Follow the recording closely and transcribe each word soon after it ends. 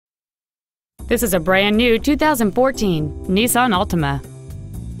This is a brand new 2014 Nissan Altima.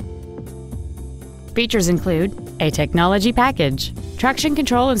 Features include a technology package, traction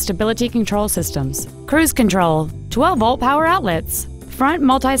control and stability control systems, cruise control, 12-volt power outlets, front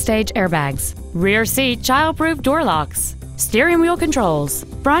multi-stage airbags, rear seat child-proof door locks, steering wheel controls,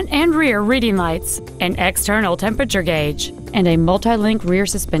 front and rear reading lights, an external temperature gauge, and a multi-link rear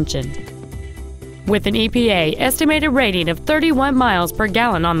suspension. With an EPA estimated rating of 31 miles per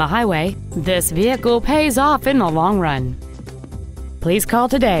gallon on the highway, this vehicle pays off in the long run. Please call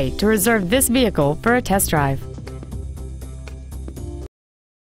today to reserve this vehicle for a test drive.